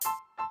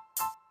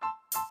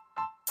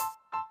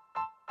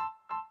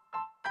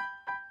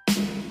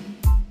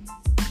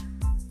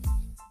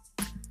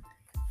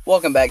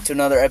Welcome back to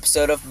another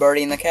episode of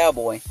Birdie and the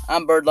Cowboy.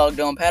 I'm Birdlog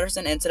Dylan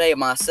Patterson, and today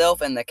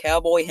myself and the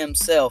Cowboy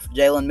himself,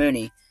 Jalen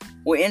Mooney,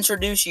 will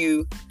introduce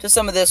you to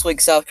some of this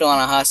week's South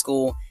Carolina high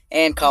school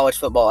and college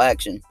football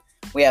action.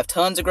 We have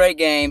tons of great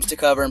games to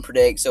cover and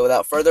predict, so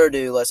without further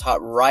ado, let's hop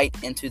right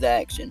into the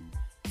action.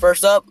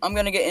 First up, I'm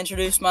going to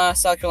introduce my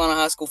South Carolina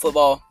high school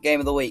football game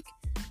of the week.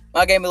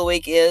 My game of the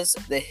week is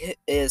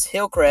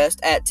Hillcrest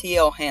at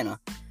TL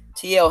Hanna.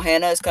 TL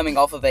Hanna is coming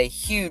off of a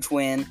huge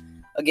win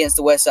against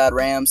the Westside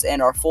Rams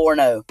and are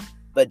 4-0.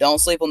 But don't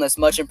sleep on this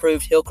much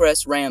improved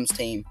Hillcrest Rams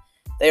team.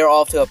 They are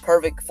off to a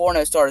perfect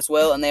 4-0 start as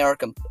well, and they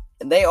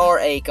are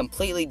a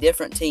completely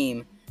different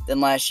team than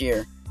last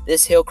year.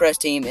 This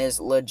Hillcrest team is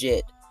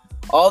legit.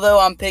 Although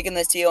I'm picking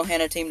this TL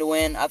Hanna team to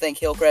win, I think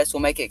Hillcrest will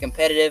make it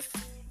competitive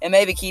and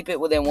maybe keep it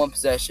within one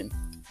possession.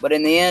 But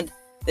in the end,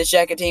 this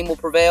Jacket team will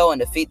prevail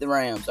and defeat the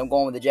Rams. I'm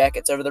going with the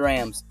Jackets over the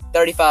Rams,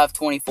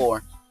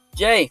 35-24.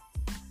 Jay,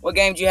 what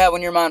game do you have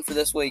on your mind for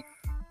this week?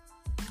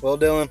 Well,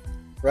 Dylan,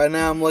 right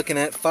now I'm looking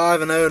at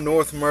 5-0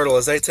 North Myrtle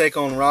as they take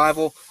on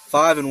rival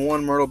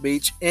 5-1 Myrtle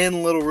Beach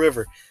in Little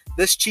River.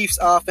 This Chiefs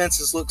offense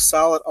has looked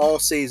solid all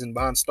season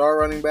behind star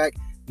running back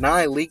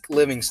Nyleek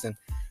Livingston.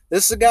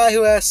 This is a guy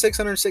who has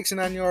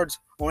 669 yards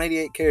on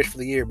 88 carries for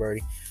the year,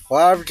 Birdie,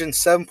 while averaging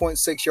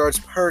 7.6 yards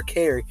per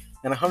carry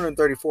and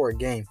 134 a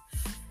game.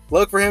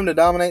 Look for him to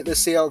dominate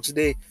this Seahawks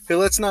D, who,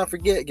 let's not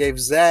forget, gave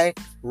Zay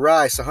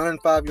Rice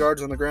 105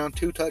 yards on the ground,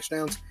 2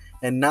 touchdowns,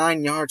 and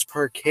 9 yards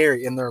per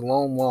carry in their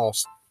lone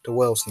loss to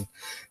Wilson.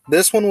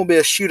 This one will be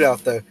a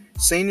shootout, though.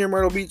 Senior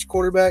Myrtle Beach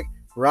quarterback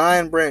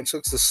Ryan Branch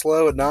looks to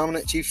slow a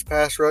dominant Chiefs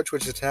pass rush,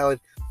 which has tallied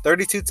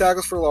 32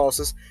 tackles for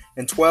losses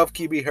and 12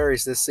 QB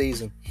hurries this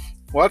season.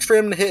 Watch for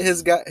him to hit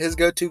his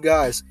go-to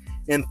guys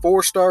in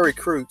 4-star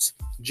recruits,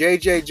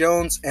 J.J.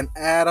 Jones and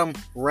Adam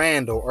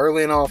Randall,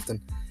 early and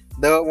often.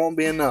 Though it won't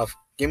be enough.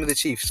 Give me the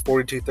Chiefs,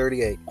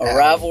 42-38. A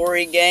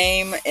rivalry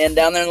game, and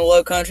down there in the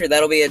Low Country,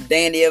 that'll be a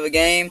dandy of a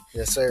game.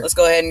 Yes, sir. Let's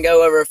go ahead and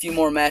go over a few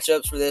more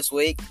matchups for this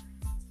week.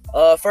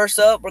 First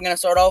up, we're going to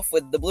start off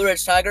with the Blue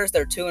Ridge Tigers.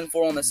 They're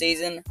 2-4 on the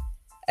season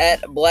at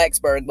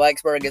Blacksburg.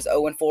 Blacksburg is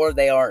 0-4.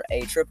 They are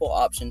a triple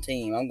option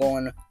team. I'm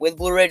going with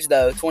Blue Ridge,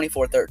 though,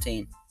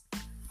 24-13.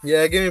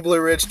 Yeah, give me Blue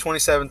Ridge,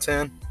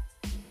 27-10.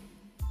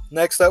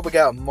 Next up, we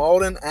got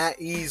Malden at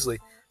Easley.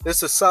 This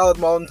is a solid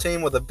Malden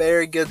team with a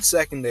very good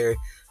secondary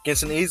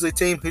against an Easley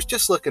team who's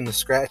just looking to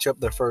scratch up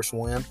their first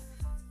win.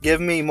 Give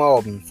me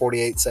Malden,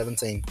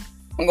 48-17.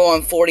 I'm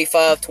going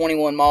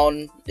 45-21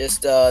 Malden.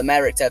 Just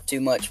Mavericks have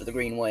too much for the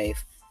Green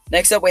Wave.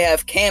 Next up, we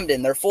have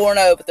Camden. They're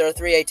 4-0, but they're a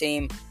 3A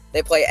team.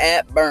 They play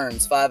at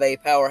Burns,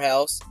 5A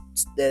powerhouse.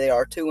 They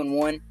are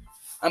 2-1.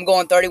 I'm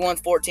going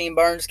 31-14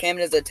 Burns.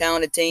 Camden is a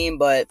talented team,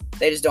 but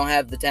they just don't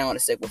have the talent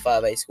to stick with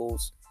 5A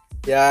schools.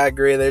 Yeah, I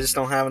agree. They just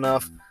don't have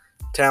enough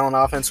talent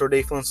offense or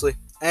defensively.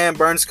 And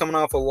Burns coming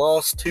off a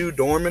loss to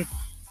Dorman.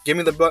 Give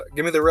me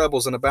the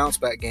Rebels in a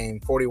bounce-back game,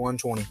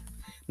 41-20.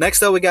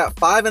 Next up, we got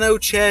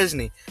 5-0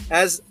 Chesney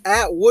as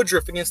at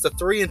Woodruff against the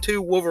 3-2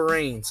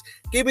 Wolverines.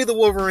 Give me the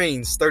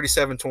Wolverines,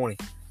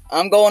 37-20.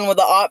 I'm going with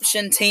the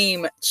option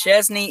team,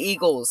 Chesney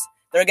Eagles.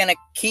 They're going to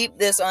keep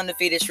this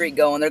undefeated streak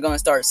going. They're going to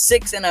start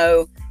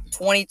 6-0,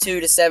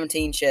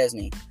 22-17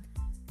 Chesney.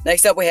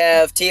 Next up, we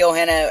have TL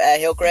Hanna at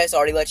Hillcrest. I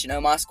already let you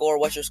know my score.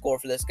 What's your score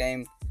for this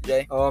game,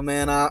 Jay? Oh,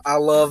 man, I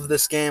love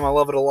this game. I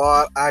love it a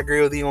lot. I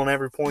agree with you on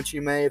every point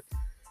you made.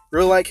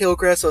 Really like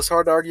Hillcrest, so it's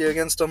hard to argue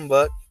against them,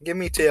 but give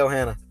me TL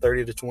Hanna,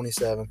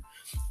 30-27.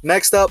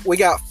 Next up, we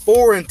got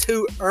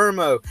 4-2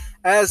 Irmo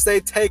as they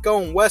take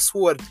on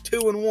Westwood,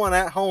 2-1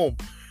 at home.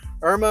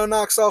 Irmo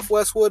knocks off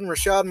Westwood and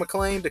Rashad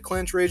McClain to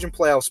clinch region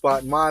playoff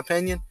spot, in my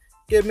opinion.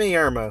 Give me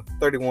Irmo,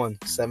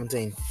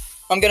 31-17.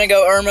 I'm going to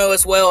go Irmo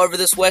as well over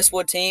this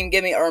Westwood team.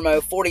 Give me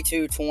Irmo,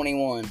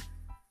 42-21.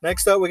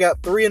 Next up, we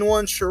got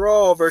 3-1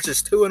 Sherrall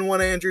versus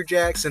 2-1 Andrew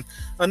Jackson.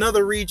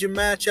 Another region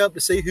matchup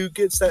to see who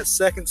gets that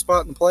second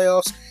spot in the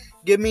playoffs.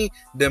 Give me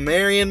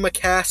Demarion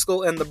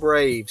McCaskill and the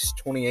Braves,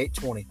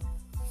 28-20.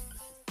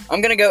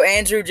 I'm going to go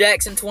Andrew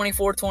Jackson,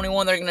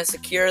 24-21. They're going to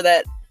secure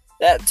that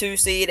 2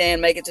 seed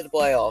and make it to the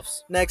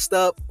playoffs. Next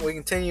up, we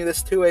continue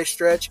this 2A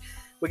stretch.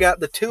 We got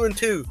the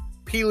 2-2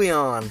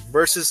 Pelion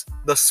versus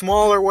the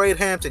smaller Wade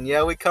Hampton.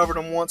 Yeah, we covered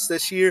them once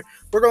this year.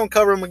 We're going to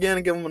cover them again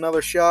and give them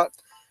another shot.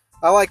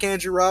 I like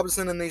Andrew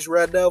Robinson and these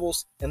Red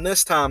Devils, and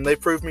this time they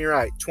proved me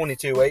right.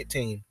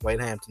 22-18, Wade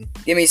Hampton.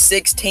 Give me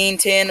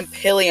 16-10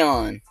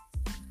 Pelion.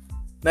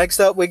 Next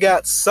up, we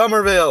got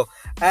Somerville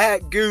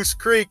at Goose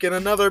Creek, and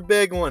another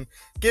big one.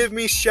 Give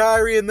me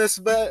Shirey in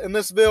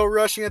this Ville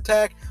rushing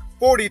attack,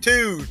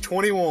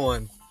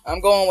 42-21. I'm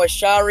going with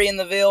Shirey in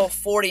the Ville,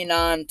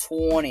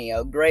 49-20.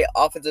 A great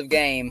offensive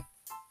game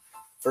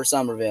for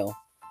Somerville.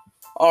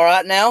 All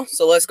right, now,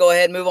 so let's go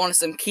ahead and move on to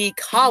some key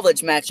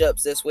college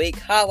matchups this week,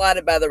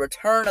 highlighted by the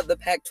return of the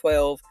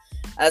Pac-12,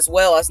 as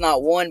well as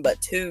not one but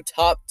 2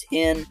 top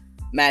 10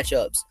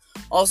 matchups.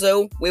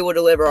 Also, we will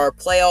deliver our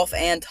playoff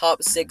and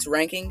top 6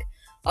 ranking.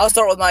 I'll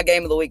start with my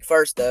game of the week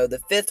first, though.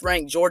 The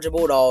 5th-ranked Georgia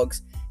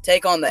Bulldogs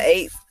take on the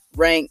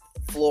 8th-ranked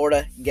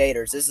Florida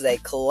Gators. This is a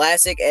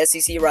classic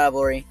SEC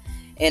rivalry,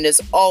 and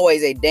is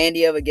always a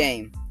dandy of a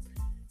game.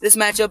 This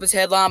matchup is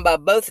headlined by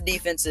both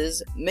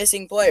defenses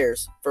missing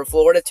players. For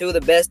Florida, two of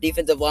the best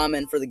defensive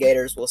linemen for the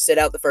Gators will sit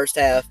out the first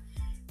half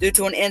due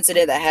to an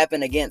incident that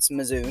happened against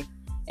Mizzou.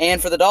 And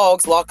for the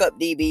Dogs, lockup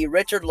DB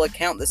Richard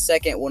LeCount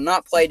II will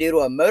not play due to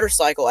a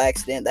motorcycle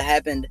accident that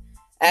happened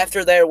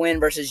after their win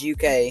versus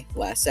UK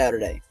last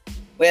Saturday.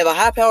 We have a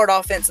high-powered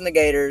offense in the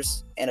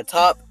Gators and a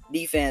top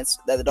defense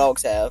that the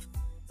Dogs have.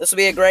 This will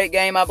be a great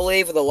game, I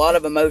believe, with a lot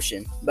of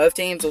emotion. Both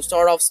teams will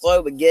start off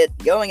slow but get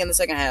going in the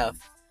second half.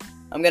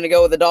 I'm going to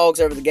go with the Dogs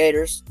over the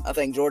Gators. I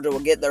think Georgia will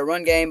get their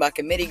run game by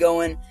committee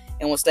going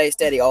and will stay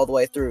steady all the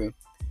way through.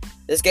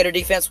 This Gator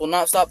defense will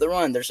not stop the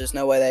run. There's just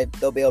no way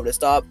they'll be able to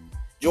stop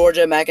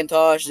Georgia,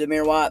 McIntosh,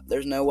 Zamir White.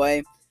 There's no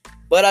way.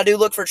 But I do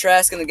look for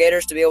Trask and the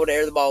Gators to be able to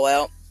air the ball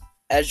out,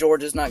 as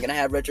Georgia's not going to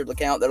have Richard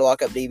LeCount, their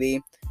lockup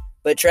DB.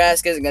 But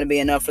Trask isn't going to be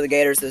enough for the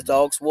Gators. The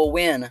Dogs will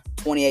win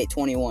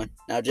 28-21.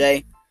 Now,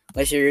 Jay,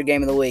 let's hear your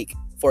game of the week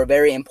for a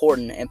very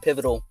important and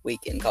pivotal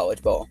week in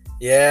college ball.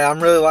 Yeah,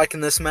 I'm really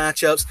liking this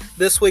matchups.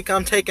 This week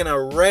I'm taking a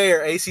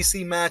rare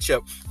ACC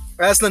matchup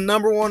as the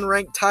number 1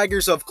 ranked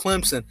Tigers of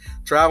Clemson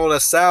travel to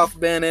South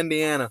Bend,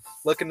 Indiana,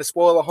 looking to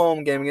spoil a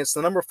home game against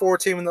the number 4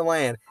 team in the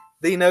land,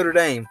 the Notre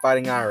Dame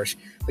Fighting Irish.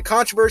 The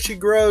controversy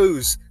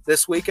grows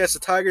this week as the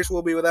Tigers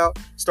will be without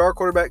star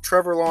quarterback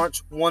Trevor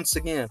Lawrence once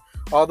again,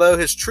 although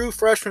his true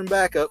freshman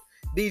backup,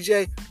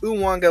 DJ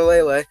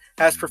Uiagalelei,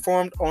 has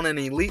performed on an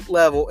elite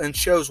level and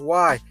shows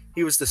why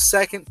he was the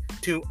second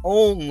to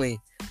only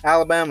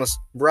Alabama's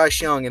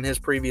Bryce Young in his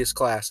previous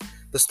class.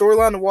 The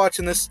storyline to watch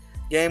in this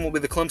game will be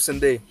the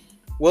Clemson D.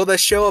 Will they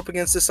show up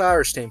against this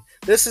Irish team?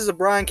 This is a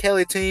Brian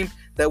Kelly team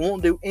that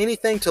won't do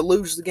anything to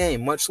lose the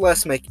game, much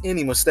less make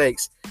any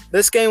mistakes.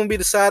 This game will be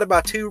decided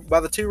by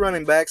the two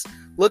running backs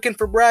looking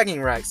for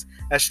bragging rights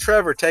as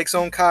Trevor takes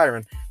on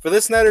Kyron. For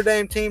this Notre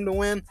Dame team to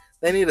win,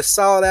 they need a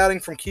solid outing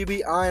from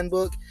QB Ian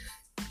Book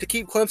to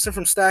keep Clemson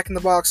from stacking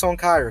the box on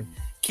Kyron.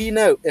 Key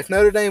note, if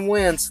Notre Dame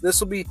wins, this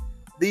will be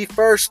the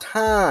first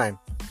time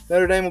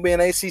Notre Dame will be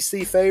an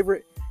ACC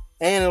favorite,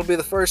 and it'll be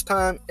the first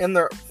time in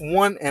their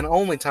one and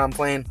only time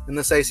playing in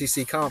this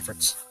ACC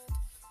conference.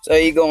 So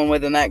you going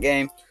with in that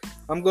game?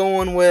 I'm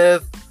going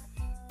with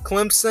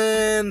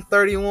Clemson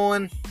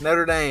 31,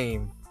 Notre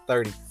Dame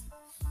 30.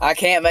 I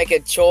can't make a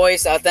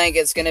choice. I think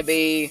it's going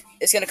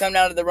to come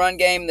down to the run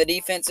game, the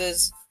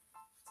defenses,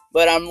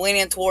 but I'm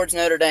leaning towards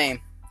Notre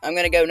Dame. I'm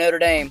going to go Notre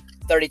Dame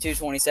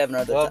 32-27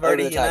 over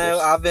the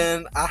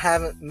Tigers. I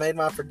haven't made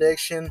my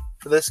prediction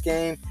for this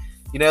game.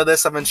 You know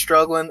this, I've been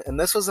struggling, and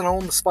this was an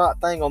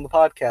on-the-spot thing on the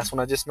podcast when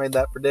I just made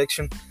that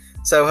prediction.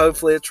 So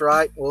hopefully it's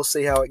right. We'll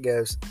see how it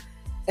goes.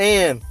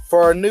 And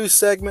for our new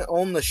segment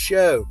on the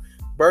show,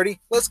 Birdie,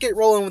 let's get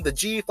rolling with the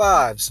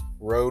G5's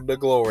Road to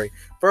Glory.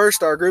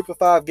 First, our Group of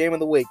 5 game of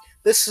the week.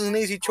 This is an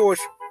easy choice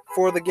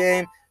for the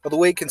game of the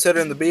week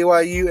considering the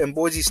BYU and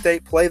Boise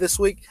State play this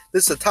week.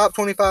 This is a top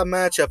 25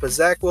 matchup as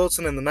Zach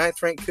Wilson and the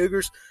 9th-ranked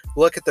Cougars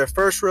look at their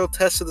first real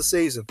test of the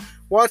season.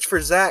 Watch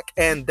for Zach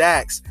and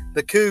Dax,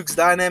 the Cougs'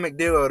 dynamic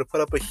duo, to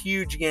put up a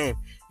huge game.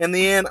 In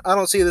the end, I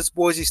don't see this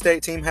Boise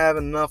State team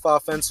having enough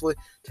offensively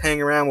to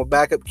hang around with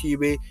backup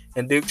QB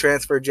and Duke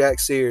transfer Jack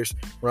Sears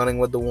running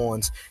with the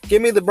ones.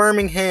 Give me the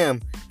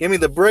Birmingham. Give me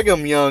the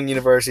Brigham Young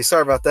University.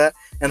 Sorry about that.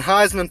 And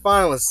Heisman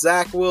finalist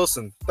Zach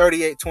Wilson,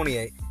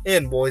 38-28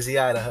 in Boise,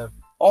 Idaho.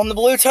 On the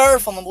blue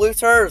turf. On the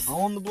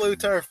blue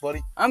turf,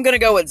 buddy. I'm going to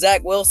go with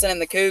Zach Wilson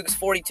and the Cougs,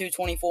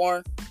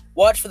 42-24.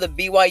 Watch for the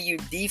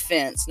BYU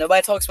defense.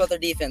 Nobody talks about their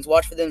defense.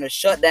 Watch for them to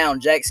shut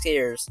down Jack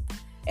Sears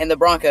and the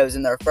Broncos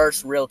in their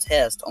first real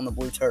test on the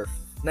blue turf.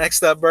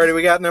 Next up, Birdie,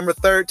 we got number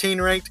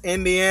 13 ranked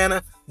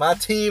Indiana, my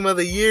team of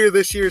the year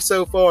this year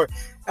so far,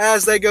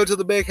 as they go to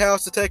the Big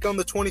House to take on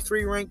the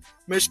 23 ranked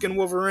Michigan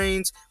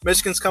Wolverines.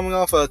 Michigan's coming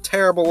off a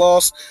terrible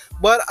loss,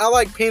 but I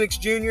like Penix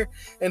Jr.,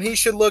 and he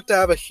should look to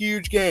have a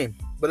huge game.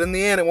 But in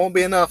the end, it won't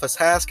be enough as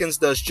Haskins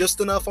does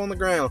just enough on the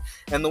ground,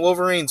 and the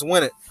Wolverines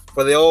win it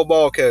for the old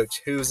ball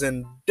coach, who's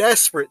in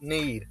desperate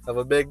need of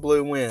a big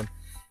blue win.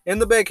 In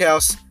the Big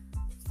House,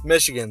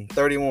 Michigan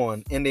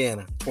 31,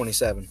 Indiana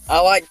 27.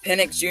 I like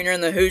Penix Jr.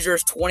 and the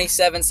Hoosiers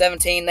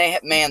 27-17.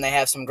 They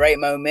have some great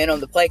momentum.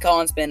 The play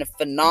calling's been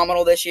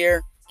phenomenal this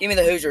year. Give me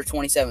the Hoosiers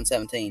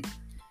 27-17.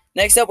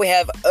 Next up, we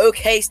have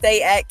OK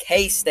State at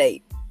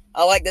K-State.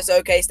 I like this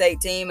OK State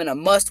team in a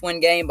must-win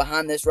game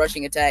behind this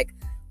rushing attack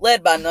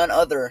led by none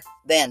other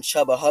than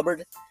Chuba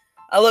Hubbard.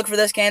 I look for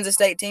this Kansas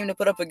State team to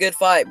put up a good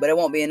fight, but it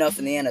won't be enough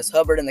in the end as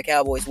Hubbard and the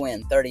Cowboys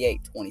win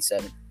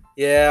 38-27.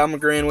 Yeah, I'm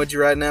agreeing with you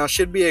right now.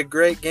 Should be a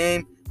great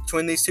game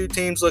between these two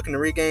teams looking to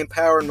regain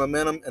power and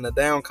momentum in a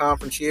down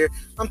conference year.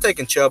 I'm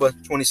taking Chuba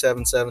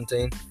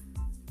 27-17.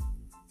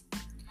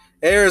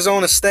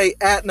 Arizona State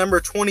at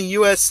number 20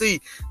 USC.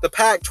 The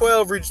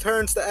Pac-12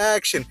 returns to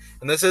action,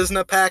 and this isn't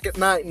a pack at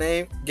night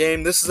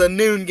game. This is a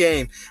noon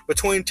game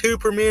between two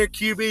premier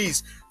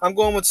QBs. I'm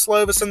going with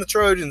Slovis and the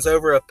Trojans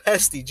over a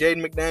pesty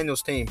Jaden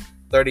McDaniels team,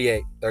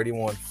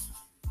 38-31.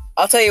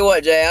 I'll tell you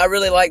what, Jay, I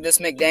really like this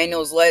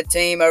McDaniels-led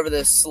team over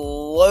the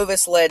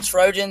Slovis-led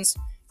Trojans.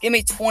 Give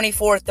me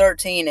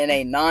 24-13 in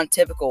a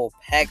non-typical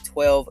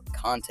Pac-12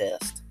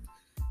 contest.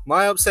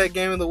 My upset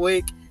game of the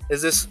week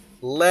is this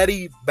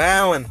Letty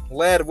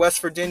Bowen-led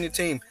West Virginia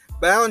team.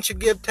 Bowen should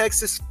give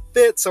Texas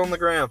fits on the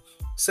ground.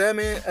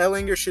 Sammy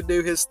Ehlinger should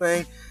do his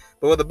thing,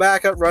 but with a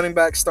backup running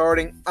back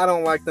starting, I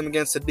don't like them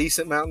against a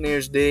decent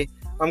Mountaineers D.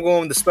 I'm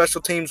going with the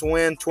special teams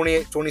win,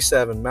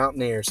 28-27,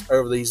 Mountaineers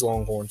over these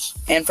Longhorns.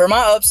 And for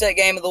my upset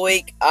game of the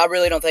week, I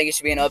really don't think it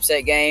should be an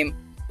upset game.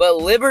 But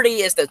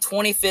Liberty is the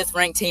 25th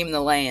ranked team in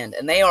the land,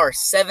 and they are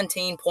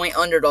 17-point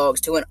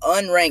underdogs to an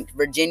unranked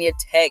Virginia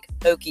Tech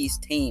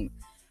Hokies team.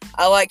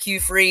 I like Hugh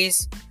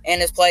Freeze and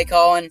his play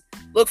calling.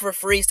 Look for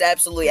Freeze to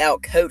absolutely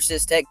outcoach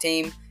this Tech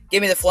team.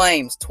 Give me the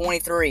Flames,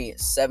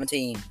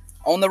 23-17,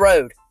 on the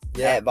road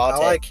at Ball I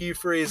Tech. like Hugh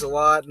Freeze a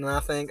lot, and I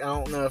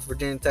don't know if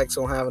Virginia Tech's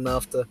going to have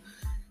enough to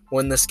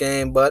win this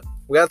game, but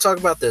we got to talk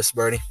about this,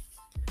 Bertie.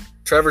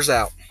 Trevor's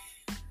out.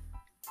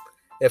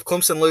 If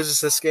Clemson loses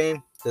this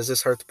game, does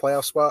this hurt the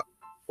playoff spot,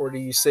 or do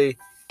you see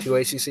two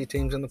ACC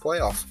teams in the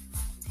playoff?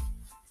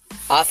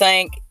 I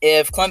think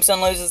if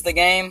Clemson loses the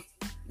game,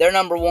 they're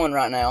number one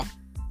right now.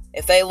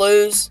 If they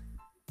lose,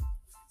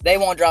 they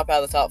won't drop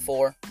out of the top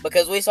four,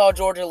 because we saw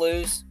Georgia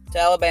lose to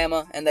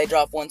Alabama, and they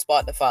dropped one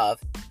spot to 5.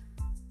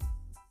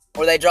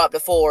 Or they dropped to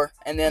 4,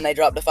 and then they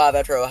dropped to 5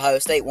 after Ohio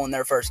State won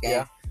their first game.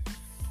 Yeah.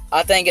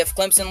 I think if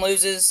Clemson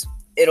loses,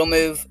 it'll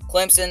move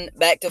Clemson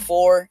back to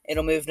 4.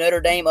 It'll move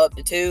Notre Dame up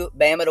to 2,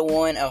 Bama to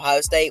 1,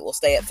 Ohio State will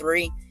stay at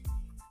 3.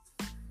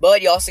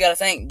 But you also got to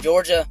think,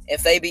 Georgia,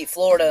 if they beat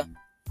Florida,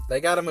 they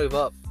got to move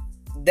up.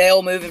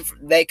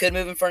 They could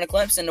move in front of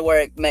Clemson to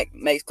where it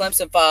makes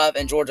Clemson 5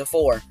 and Georgia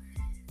 4.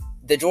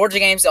 The Georgia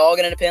game's all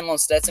going to depend on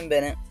Stetson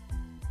Bennett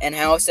and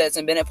how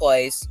Stetson Bennett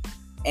plays.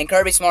 And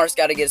Kirby Smart's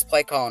got to get his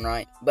play calling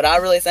right. But I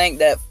really think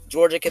that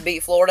Georgia could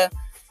beat Florida.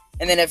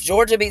 And then if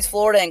Georgia beats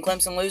Florida and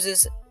Clemson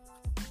loses,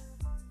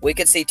 we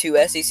could see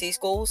 2 SEC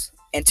schools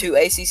and 2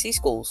 ACC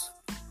schools.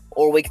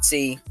 Or we could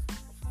see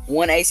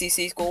 1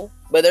 ACC school.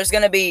 But there's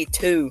going to be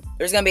 2.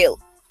 There's going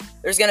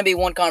to be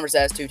one conference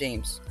that has 2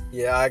 teams.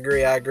 Yeah, I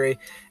agree.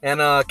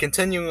 And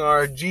continuing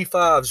our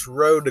G5's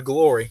road to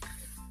glory.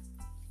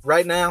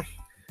 Right now,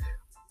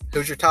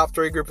 who's your top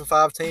 3 group of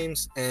 5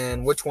 teams,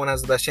 and which one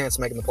has the best chance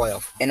of making the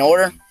playoff? In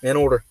order? In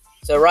order.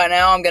 So right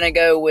now I'm going to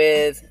go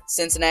with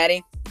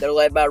Cincinnati. They're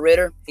led by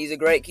Ritter. He's a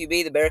great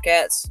QB, the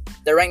Bearcats.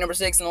 They're ranked number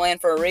 6 in the land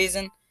for a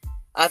reason.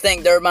 I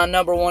think they're my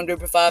number 1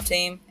 group of 5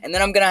 team. And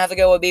then I'm going to have to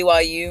go with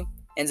BYU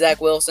and Zach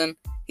Wilson.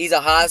 He's a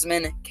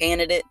Heisman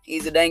candidate.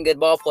 He's a dang good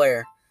ball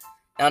player.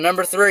 Now,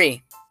 number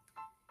 3,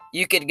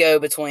 you could go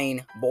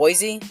between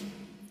Boise,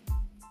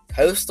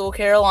 Coastal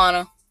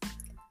Carolina,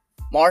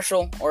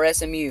 Marshall, or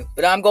SMU.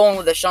 But I'm going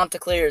with the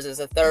Chanticleers as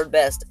the 3rd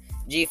best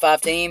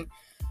G5 team.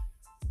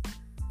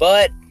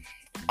 But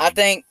I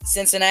think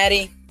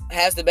Cincinnati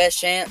has the best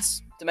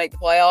chance to make the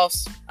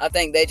playoffs. I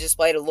think they just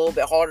played a little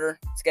bit harder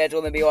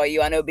schedule than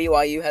BYU. I know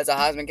BYU has a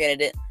Heisman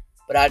candidate,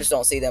 but I just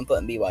don't see them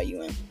putting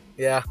BYU in.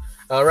 Yeah.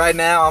 Right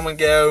now,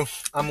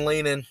 I'm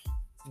leaning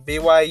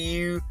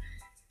BYU.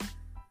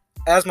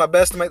 As my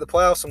best to make the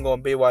playoffs, I'm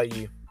going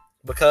BYU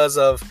because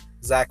of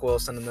Zach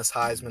Wilson and this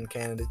Heisman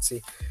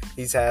candidacy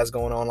he has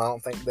going on. I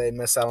don't think they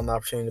miss out on the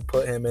opportunity to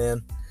put him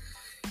in.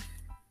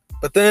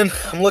 But then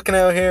I'm looking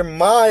out here.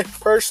 My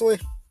personally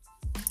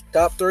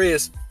top 3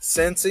 is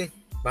Cincy,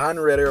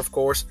 behind Ritter, of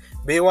course.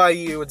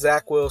 BYU with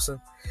Zach Wilson.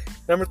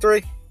 Number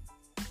 3,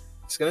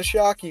 it's going to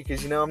shock you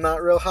because I'm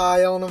not real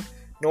high on them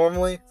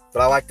normally.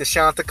 But I like the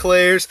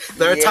Chanticleers.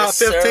 They're a top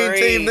 15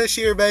 team this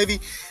year, baby.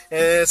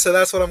 And so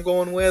that's what I'm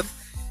going with.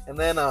 And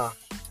then,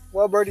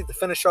 Bertie, to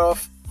finish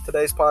off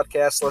today's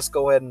podcast, let's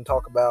go ahead and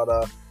talk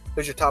about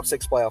who's your top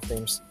 6 playoff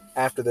teams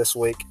after this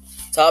week.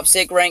 Top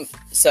 6 ranked.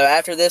 So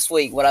after this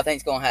week, what I think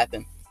is going to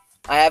happen.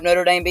 I have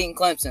Notre Dame beating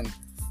Clemson.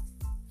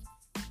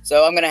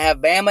 So I'm going to have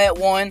Bama at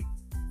 1,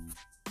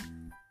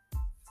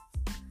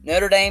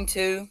 Notre Dame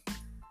 2,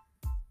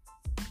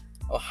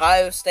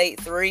 Ohio State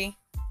 3,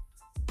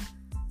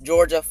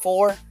 Georgia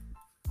 4,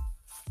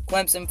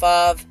 Clemson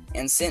 5,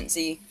 and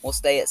Cincy will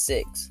stay at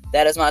 6.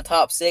 That is my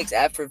top 6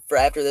 after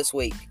this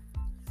week.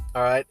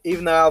 All right.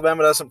 Even though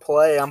Alabama doesn't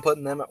play, I'm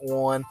putting them at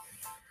 1.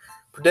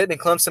 Predicting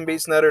Clemson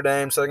beats Notre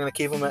Dame, so they're going to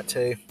keep them at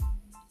 2.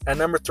 At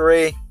number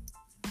 3,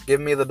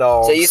 give me the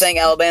Dogs. So you think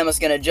Alabama's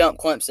going to jump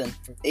Clemson,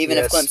 even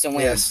if Clemson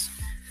wins? Yes,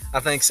 I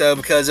think so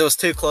because it was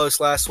too close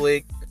last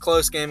week. A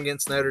close game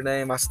against Notre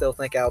Dame. I still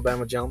think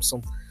Alabama jumps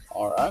them.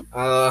 All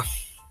right.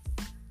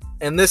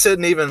 And this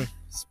isn't even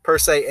per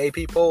se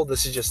AP poll.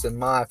 This is just in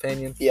my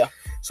opinion. Yeah.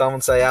 So I'm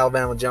going to say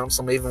Alabama jumps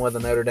them even with a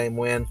Notre Dame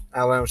win.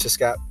 Alabama's just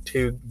got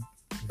 2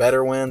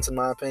 better wins, in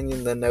my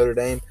opinion, than Notre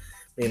Dame.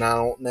 I mean, I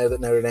don't know that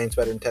Notre Dame's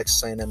better than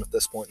Texas A&M at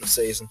this point in the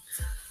season.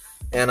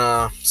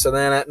 And so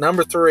then at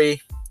number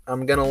 3,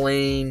 I'm going to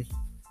lean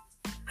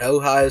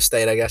Ohio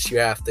State. I guess you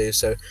have to.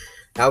 So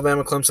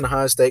Alabama, Clemson,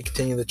 Ohio State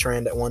continue the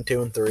trend at 1,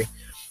 2, and 3.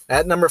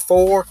 At number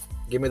 4,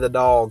 give me the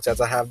Dogs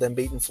as I have them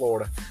beating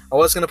Florida. I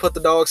was going to put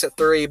the Dogs at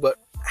 3, but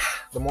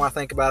the more I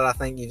think about it, I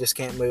think you just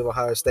can't move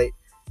Ohio State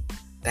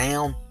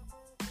down.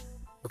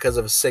 because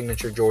of a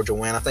signature Georgia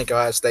win. I think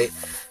Ohio State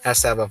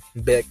has to have a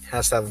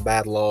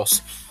bad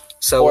loss.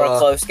 So or a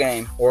close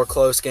game. Or a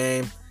close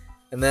game.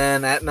 And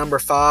then at number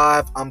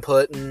 5, I'm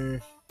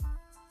putting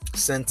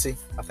Cincy.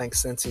 I think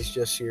Cincy's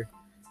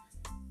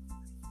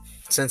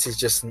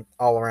just an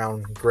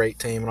all-around great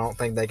team. I don't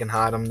think they can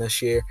hide them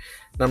this year.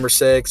 Number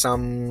 6,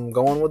 I'm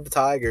going with the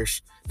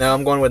Tigers. No,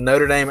 I'm going with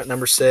Notre Dame at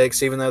number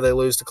 6, even though they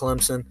lose to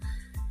Clemson.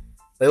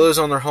 They lose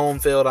on their home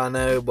field, I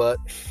know, but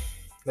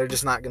they're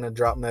just not going to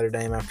drop Notre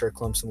Dame after a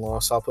Clemson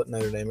loss. So I'll put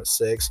Notre Dame at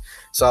 6.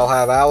 So I'll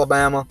have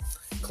Alabama,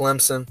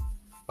 Clemson,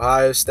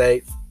 Ohio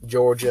State,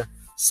 Georgia,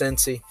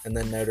 Cincy, and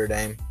then Notre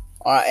Dame.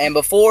 All right, and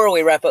before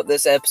we wrap up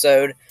this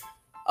episode,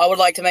 I would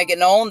like to make it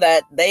known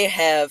that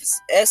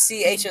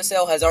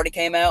SCHSL has already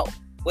came out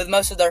with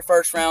most of their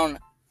first-round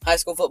high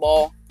school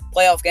football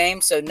playoff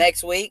games. So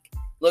next week,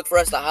 look for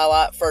us to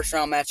highlight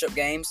first-round matchup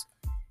games.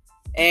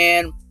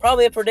 And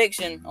probably a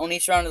prediction on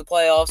each round of the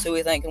playoffs, who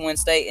we think can win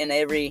state in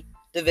every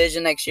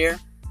division next year.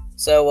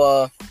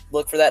 So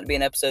look for that to be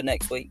an episode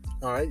next week.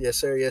 All right, yes,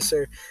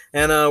 sir.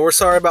 And we're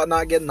sorry about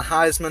not getting the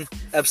Heisman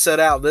episode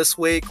out this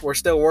week. We're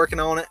still working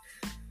on it.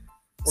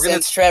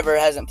 Since Trevor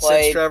hasn't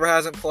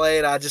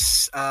played, I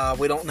just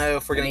we don't know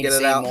if we're going to get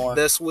it out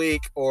this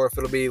week or if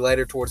it'll be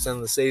later towards the end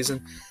of the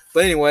season.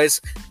 But anyways,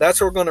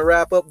 that's where we're going to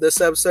wrap up this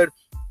episode.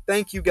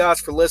 Thank you guys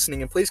for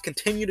listening, and please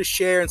continue to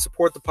share and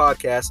support the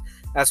podcast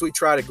as we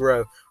try to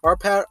grow. Our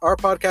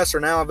podcasts are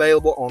now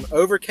available on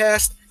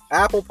Overcast,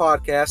 Apple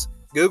Podcasts,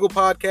 Google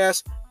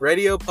Podcasts,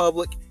 Radio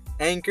Public,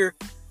 Anchor,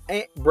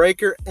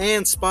 Breaker,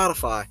 and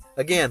Spotify.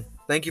 Again,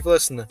 thank you for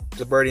listening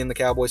to Birdie and the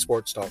Cowboy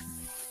Sports Talk.